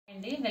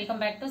అండి welcome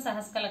back to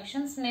Sahas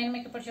collections. నేను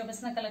మీకు ఇప్పుడు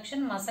చూపిస్తున్న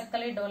కలెక్షన్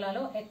మసక్కలి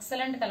డోలాలో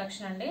ఎక్సలెంట్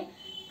కలెక్షన్ అండి.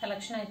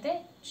 కలెక్షన్ అయితే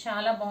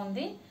చాలా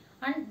బాగుంది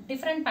and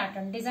different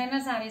pattern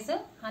designer saris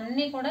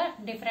అన్ని కూడా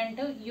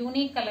డిఫరెంట్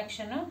యూనిక్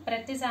కలెక్షన్.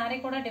 ప్రతి సారీ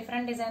కూడా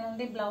డిఫరెంట్ డిజైన్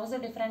ఉంది, బ్లౌజ్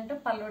డిఫరెంట్,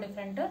 పళ్ళు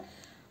డిఫరెంట్.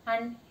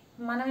 అండ్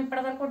మనం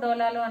ఇప్పటి వరకు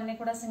డోలాలో అన్ని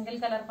కూడా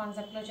సింగిల్ కలర్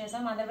కాన్సెప్ట్ లో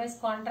చేసాం, otherwise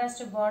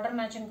contrast border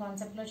matching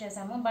concept లో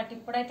చేసాము. బట్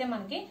ఇప్పుడైతే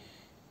మనకి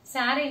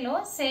శారీలో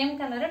సేమ్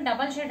కలర్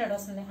డబల్ షేడెడ్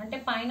వస్తుంది, అంటే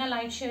పైన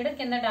లైట్ షేడ్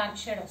కింద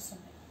డార్క్ షేడ్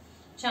వస్తుంది.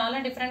 చాలా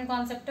different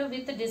concept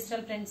with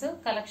digital prints.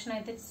 Collection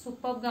అయితే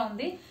సూపర్ గా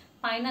ఉంది.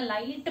 పైన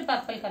లైట్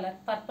పర్పుల్ కలర్,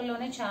 పర్పుల్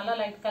లోనే చాలా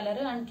లైట్ కలర్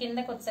అండ్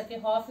కిందకి వచ్చేసరికి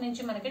హాఫ్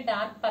నుంచి మనకి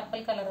డార్క్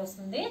పర్పుల్ కలర్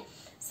వస్తుంది.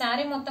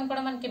 శారీ మొత్తం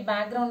కూడా మనకి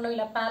బ్యాక్గ్రౌండ్ లో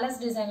ఇలా ప్యాలెస్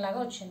డిజైన్ లాగా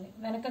వచ్చింది,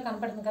 వెనక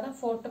కనపడుతుంది కదా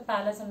ఫోర్ట్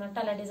ప్యాలెస్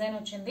ఉన్నట్టు అలా డిజైన్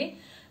వచ్చింది.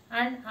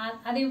 అండ్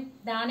అది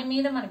దాని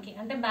మీద మనకి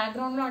అంటే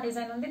బ్యాక్గ్రౌండ్ లో ఆ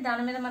డిజైన్ ఉంది,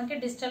 దాని మీద మనకి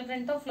డిజిటల్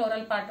ప్రింట్ తో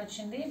ఫ్లోరల్ పార్ట్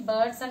వచ్చింది,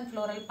 birds and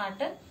floral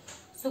part.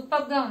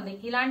 Super గా ఉంది.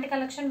 ఇలాంటి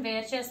కలెక్షన్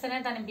వేర్ చేస్తేనే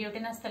దాని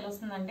బ్యూటీనెస్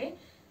తెలుస్తుందండి.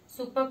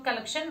 Super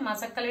collection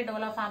Masakali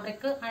dola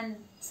fabric and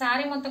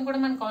sari మొత్తం కూడా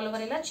మనకి ఆల్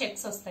ఓవర్ ఇలా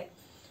చెక్స్ వస్తాయి.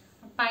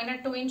 పైన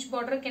 2 ఇంచ్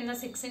బార్డర్, కింద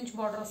 6 ఇంచ్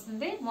బార్డర్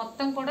వస్తుంది.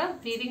 మొత్తం కూడా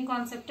వీవింగ్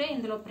కాన్సెప్టే,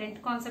 ఇందులో ప్రింట్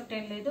కాన్సెప్ట్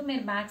ఏం లేదు.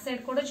 మీరు బ్యాక్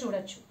సైడ్ కూడా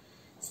చూడొచ్చు,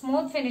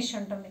 స్మూత్ ఫినిష్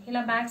ఉంటుంది.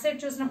 ఇలా బ్యాక్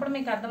సైడ్ చూసినప్పుడు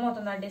మీకు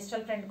అర్థమవుతుంది ఆ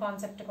డిజిటల్ ప్రింట్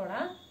కాన్సెప్ట్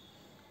కూడా.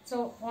 సో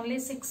ఓన్లీ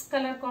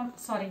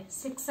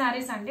 6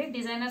 శారీస్ అండి,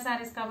 డిజైనర్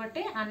శారీస్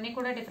కాబట్టి అన్ని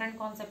కూడా డిఫరెంట్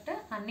కాన్సెప్ట్.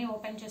 అన్ని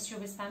ఓపెన్ చేసి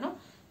చూపిస్తాను.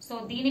 సో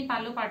దీని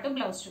పళ్ళు పాటు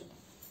బ్లౌజ్ చూద్దాం.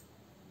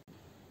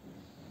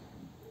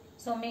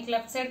 సో మీకు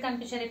లెఫ్ట్ సైడ్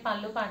కనిపించేది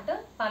పళ్ళు పార్ట్.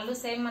 పళ్ళు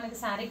సేమ్ మనకి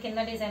శారీ కింద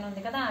డిజైన్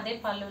ఉంది కదా, అదే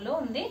పళ్ళులో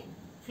ఉంది,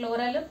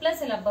 ఫ్లోరల్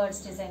ప్లస్ ఇలా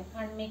బర్డ్స్ డిజైన్.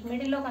 అండ్ మీకు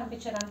మిడిల్ లో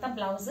కనిపించేదంతా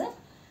బ్లౌజ్.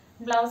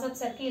 బ్లౌజ్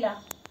వచ్చేసరికి ఇలా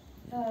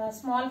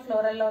స్మాల్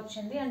ఫ్లోరల్ లో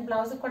వచ్చింది అండ్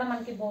బ్లౌజ్ కూడా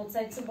మనకి బోత్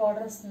సైడ్స్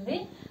బార్డర్ వస్తుంది.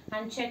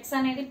 అండ్ చెక్స్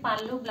అనేది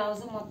పళ్ళు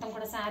బ్లౌజ్ మొత్తం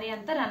కూడా శారీ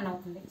అంతా రన్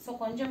అవుతుంది. సో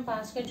కొంచెం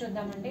ఫాస్ట్ గా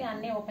చూద్దామండి,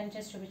 అన్ని ఓపెన్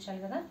చేసి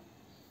చూపించాలి కదా.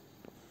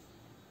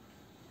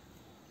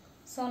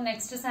 సో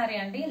నెక్స్ట్ శారీ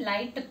అండి,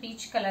 లైట్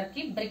పీచ్ కలర్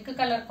కి బ్రిక్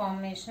కలర్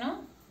కాంబినేషన్.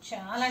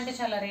 చాలా అంటే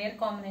చాలా రేర్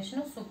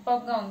కాంబినేషన్,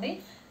 సూపర్ గా ఉంది.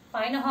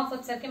 పైన హాఫ్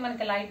వచ్చేసరికి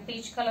మనకి లైట్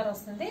పీచ్ కలర్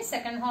వస్తుంది,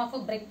 సెకండ్ హాఫ్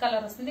బ్రిక్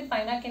కలర్ వస్తుంది.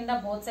 పైన కింద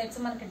బోత్ సైడ్స్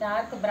మనకి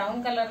డార్క్ బ్రౌన్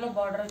కలర్ లో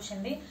బార్డర్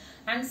వచ్చింది.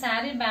 అండ్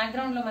శారీ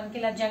బ్యాక్గ్రౌండ్ లో మనకి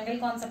ఇలా జంగిల్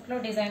కాన్సెప్ట్ లో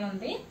డిజైన్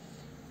ఉంది.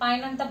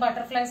 పైన అంతా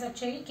బటర్ఫ్లైస్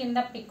వచ్చాయి, కింద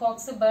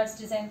పికాక్స్ బర్డ్స్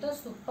డిజైన్ తో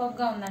సూపర్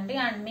గా ఉందండి.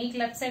 అండ్ మీకు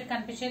లెఫ్ట్ సైడ్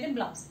కనిపించేది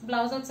బ్లౌజ్.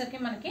 బ్లౌజ్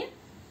వచ్చేసరికి మనకి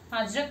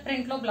అజ్రక్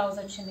ప్రింట్ లో బ్లౌజ్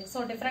వచ్చింది.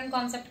 సో డిఫరెంట్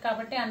కాన్సెప్ట్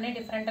కాబట్టి అన్ని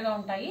డిఫరెంట్ గా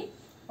ఉంటాయి.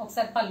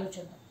 ఒకసారి పళ్ళు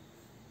చూద్దాం.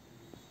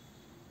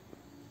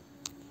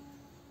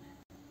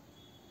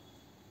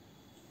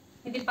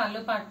 ఇది పళ్ళు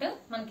పార్ట్.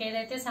 మనకి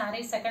ఏదైతే శారీ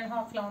సెకండ్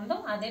హాఫ్ లో ఉందో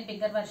అదే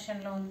బిగ్గర్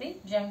వెర్షన్ లో ఉంది.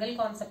 Jungle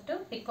concept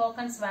peacock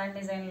and Schwann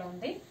design లో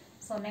ఉంది.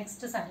 సో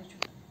నెక్స్ట్ శారీ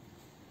చూద్దాం.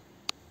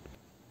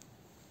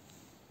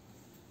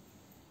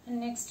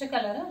 Next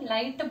colour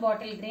light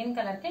bottle green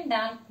colour కి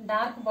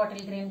dark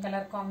bottle green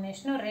colour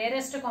combination.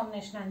 Rarest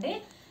combination అండి.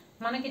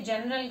 మనకి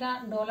జనరల్ గా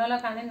డోలాలో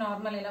కానీ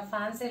నార్మల్ ఇలా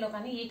ఫ్యాన్సీలో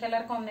కానీ ఈ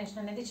కలర్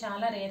కాంబినేషన్ అనేది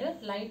చాలా రేర్.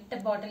 లైట్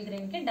బాటిల్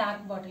గ్రీన్ కి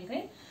dark bottle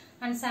green.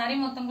 And sari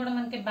మొత్తం కూడా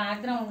మనకి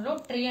బ్యాక్గ్రౌండ్ లో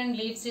ట్రీ అండ్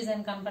లీవ్స్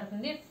డిజైన్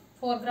కనపడుతుంది.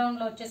 ఫోర్ గ్రౌండ్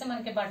లో వచ్చేసి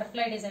మనకి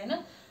butterfly design.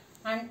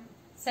 And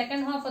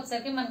second half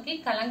వచ్చేసరికి మనకి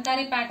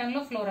కలంకారీ ప్యాటర్న్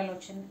లో ఫ్లోరల్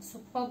వచ్చింది.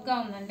 సూపర్ గా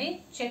ఉందండి.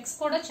 చెక్స్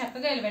కూడా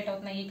చక్కగా ఎలివేట్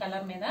అవుతున్నాయి ఈ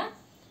కలర్ మీద.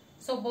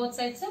 సో బోత్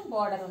సైడ్స్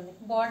బార్డర్ ఉంది.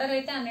 బార్డర్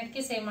అయితే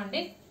అన్నిటికీ సేమ్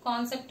అండి,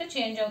 కాన్సెప్ట్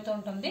చేంజ్ అవుతూ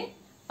ఉంటుంది.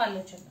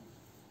 పళ్ళు చూద్దాం.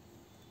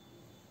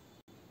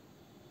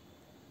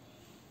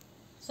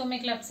 సో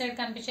మీకు లెఫ్ట్ సైడ్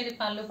కనిపించేది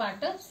పళ్ళు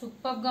పార్ట్.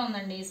 సూపర్ గా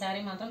ఉందండి ఈ శారీ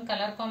మాత్రం,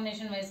 కలర్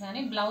కాంబినేషన్ వైజ్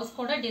కానీ. బ్లౌజ్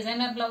కూడా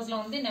డిజైనర్ బ్లౌజ్ లో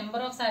ఉంది,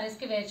 నెంబర్ ఆఫ్ శారీస్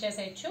కి వేర్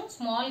చేసేయచ్చు.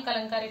 స్మాల్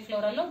కలంకారీ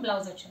ఫ్లోరల్ లో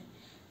బ్లౌజ్ వచ్చింది.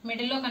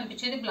 మిడిల్ లో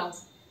కనిపించేది blouse.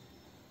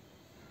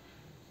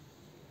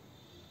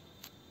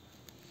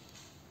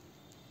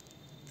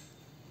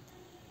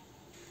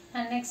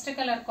 And next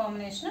colour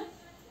combination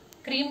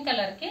cream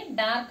colour కి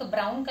dark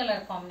brown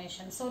colour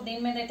combination. So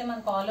దీని మీద అయితే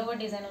మనకు ఆల్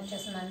ఓవర్ డిజైన్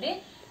వచ్చేసిందండి.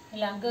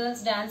 ఇలా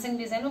girls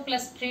dancing design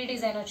plus tree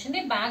design వచ్చింది.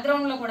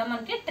 బ్యాక్గ్రౌండ్ లో కూడా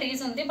మనకి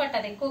ట్రీస్ ఉంది, బట్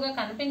అది ఎక్కువగా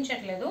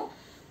కనిపించట్లేదు.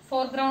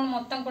 ఫోర్ గ్రౌండ్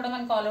మొత్తం కూడా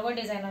మనకి ఆల్ ఓవర్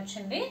డిజైన్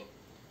వచ్చింది.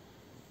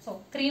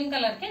 సో క్రీమ్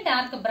కలర్ కి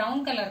డార్క్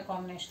బ్రౌన్ కలర్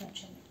కాంబినేషన్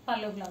వచ్చింది.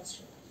 పళ్ళు బ్లౌజ్.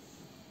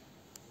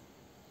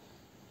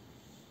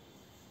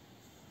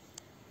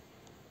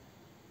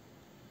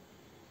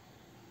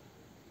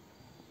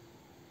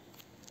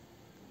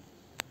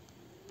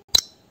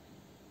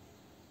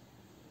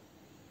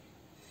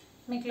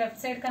 మీకు లెఫ్ట్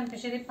సైడ్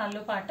కనిపించేది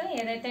పళ్ళు పార్ట్.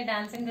 ఏదైతే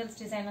డాన్సింగ్ గర్ల్స్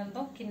డిజైన్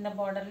ఉందో కింద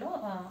బార్డర్ లో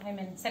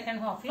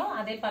సెకండ్ హాఫ్ లో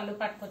అదే పళ్ళు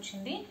పార్ట్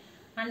వచ్చింది.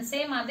 అండ్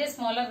సేమ్ అదే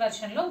స్మాలర్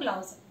వెర్షన్ లో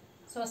బ్లౌజ్.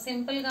 సో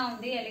సింపుల్ గా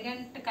ఉంది,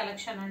 ఎలిగెంట్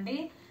కలెక్షన్ అండి.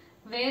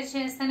 వేర్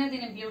చేస్తేనే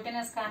దీని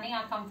బ్యూటీనెస్ కానీ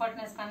ఆ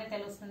కంఫర్ట్నెస్ కానీ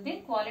తెలుస్తుంది.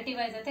 క్వాలిటీ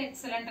వైజ్ అయితే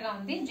ఎక్సలెంట్ గా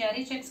ఉంది.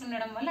 జరీ చెక్స్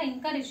ఉండడం వల్ల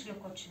ఇంకా రిచ్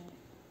లుక్ వచ్చింది.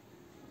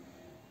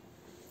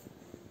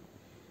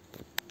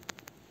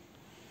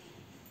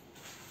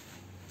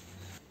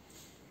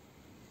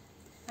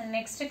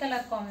 Next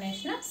colour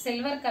combination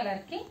silver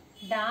colour కి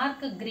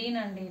డార్క్ గ్రీన్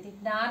అండి. ఇది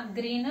dark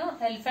green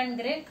elephant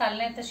grey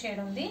కల్నేత shade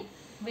ఉంది.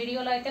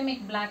 వీడియోలో అయితే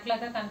మీకు బ్లాక్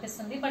లాగా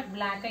కనిపిస్తుంది, బట్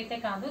బ్లాక్ అయితే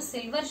కాదు.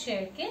 సిల్వర్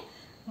షేడ్ కి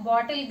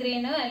bottle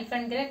green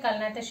elephant grey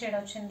కలనైతే shade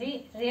వచ్చింది.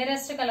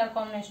 రేరెస్ట్ కలర్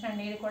కాంబినేషన్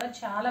అండి, ఇది కూడా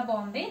చాలా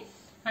బాగుంది.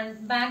 అండ్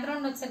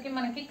బ్యాక్గ్రౌండ్ వచ్చేసరికి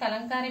మనకి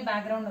కలంకారీ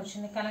బ్యాక్గ్రౌండ్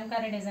వచ్చింది,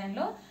 కలంకారీ డిజైన్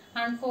లో.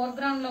 అండ్ ఫోర్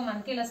గ్రౌండ్ లో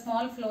మనకి ఇలా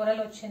స్మాల్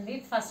ఫ్లోరల్ వచ్చింది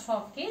ఫస్ట్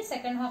హాఫ్ కి.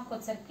 సెకండ్ హాఫ్ కి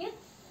వచ్చేసరికి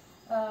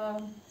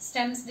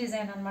స్టెమ్స్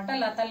డిజైన్ అనమాట,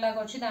 లతల్లాగా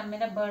వచ్చి దాని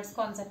మీద బర్డ్స్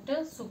కాన్సెప్ట్.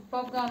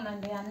 సూపర్ గా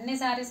ఉందండి. అన్ని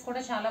శారీస్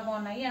కూడా చాలా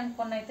బాగున్నాయి. అండ్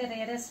కొన్ని అయితే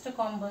రేరెస్ట్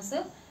కాంబోస్.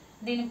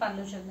 దీని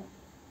పళ్ళు చూద్దాం.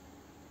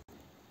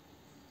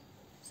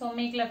 సో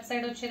మీకు లెఫ్ట్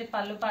సైడ్ వచ్చేది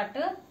పళ్ళు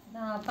పార్ట్.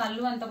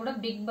 పళ్ళు అంతా కూడా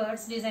బిగ్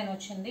బర్డ్స్ డిజైన్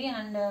వచ్చింది.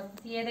 అండ్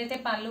ఏదైతే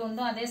పళ్ళు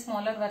ఉందో అదే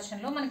స్మాలర్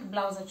వెర్షన్ లో మనకి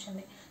బ్లౌజ్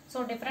వచ్చింది.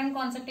 So different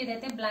concept.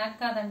 ఇదైతే బ్లాక్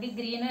కాదండి,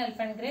 గ్రీన్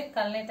ఎలిఫెంట్ గ్రే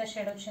కలనైతే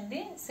షేడ్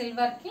వచ్చింది.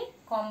 సిల్వర్ కి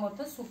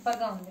కాంబోతో సూపర్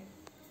గా ఉంది.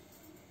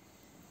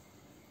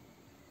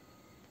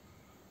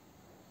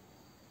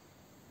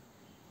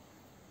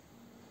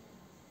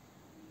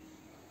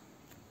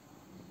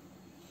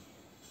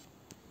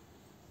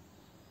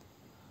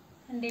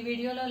 అండ్ ఈ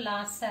వీడియోలో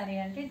లాస్ట్ శారీ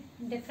అంటే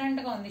డిఫరెంట్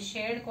గా ఉంది.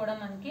 షేడ్ కూడా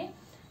మనకి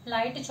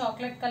లైట్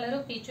చాక్లెట్ కలర్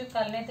పీచు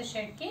కలనైతే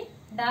షేడ్ కి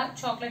డార్క్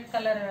చాక్లెట్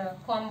కలర్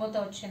కాంబోతో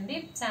వచ్చింది.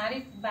 శారీ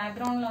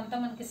బ్యాక్గ్రౌండ్ లో అంతా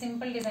మనకి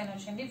సింపుల్ డిజైన్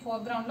వచ్చింది.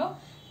 ఫోర్ గ్రౌండ్ లో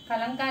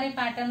కలంకారీ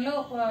ప్యాటర్న్ లో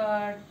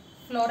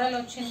ఫ్లోరల్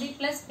వచ్చింది,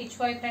 ప్లస్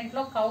పిచ్వై ప్రింట్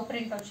లో కౌ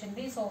ప్రింట్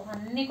వచ్చింది. సో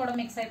అన్ని కూడా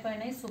మిక్స్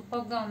అయిపోయినాయి.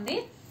 సూపర్ గా ఉంది.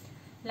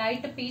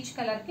 లైట్ పీచ్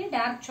కలర్ కి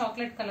డార్క్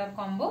చాక్లెట్ కలర్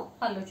కాంబో.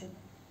 పళ్ళు చూద్దాం.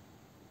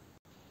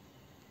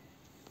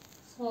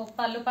 సో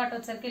పళ్ళు పార్ట్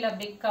వచ్చేసరికి ఇలా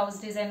బిగ్ కౌస్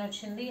డిజైన్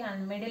వచ్చింది.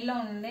 అండ్ మిడిల్ లో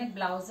ఉంది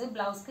బ్లౌజ్.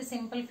 బ్లౌజ్ కి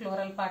సింపుల్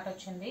ఫ్లోరల్ పార్ట్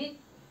వచ్చింది.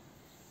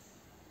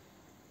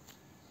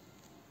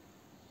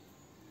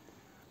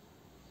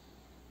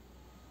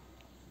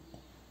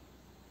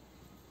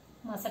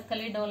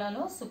 Masakali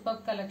డోలాలో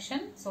super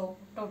collection. So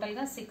total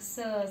గా 6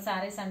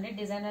 శారీస్ అండి,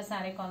 డిజైనర్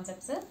శారీ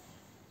కాన్సెప్ట్స్.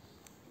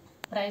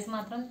 ప్రైస్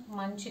మాత్రం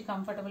మంచి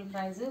comfortable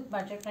price,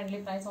 budget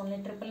friendly price. Only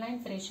 999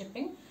 free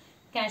shipping.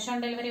 Cash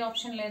on delivery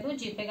option లేదు.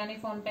 జీపే కానీ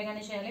ఫోన్ పే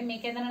కానీ చేయాలి.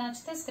 మీకు ఏదైనా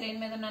నచ్చితే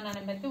స్క్రీన్ మీద ఉన్న నా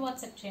నెంబర్కి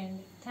వాట్సాప్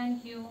చేయండి.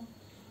 Thank you.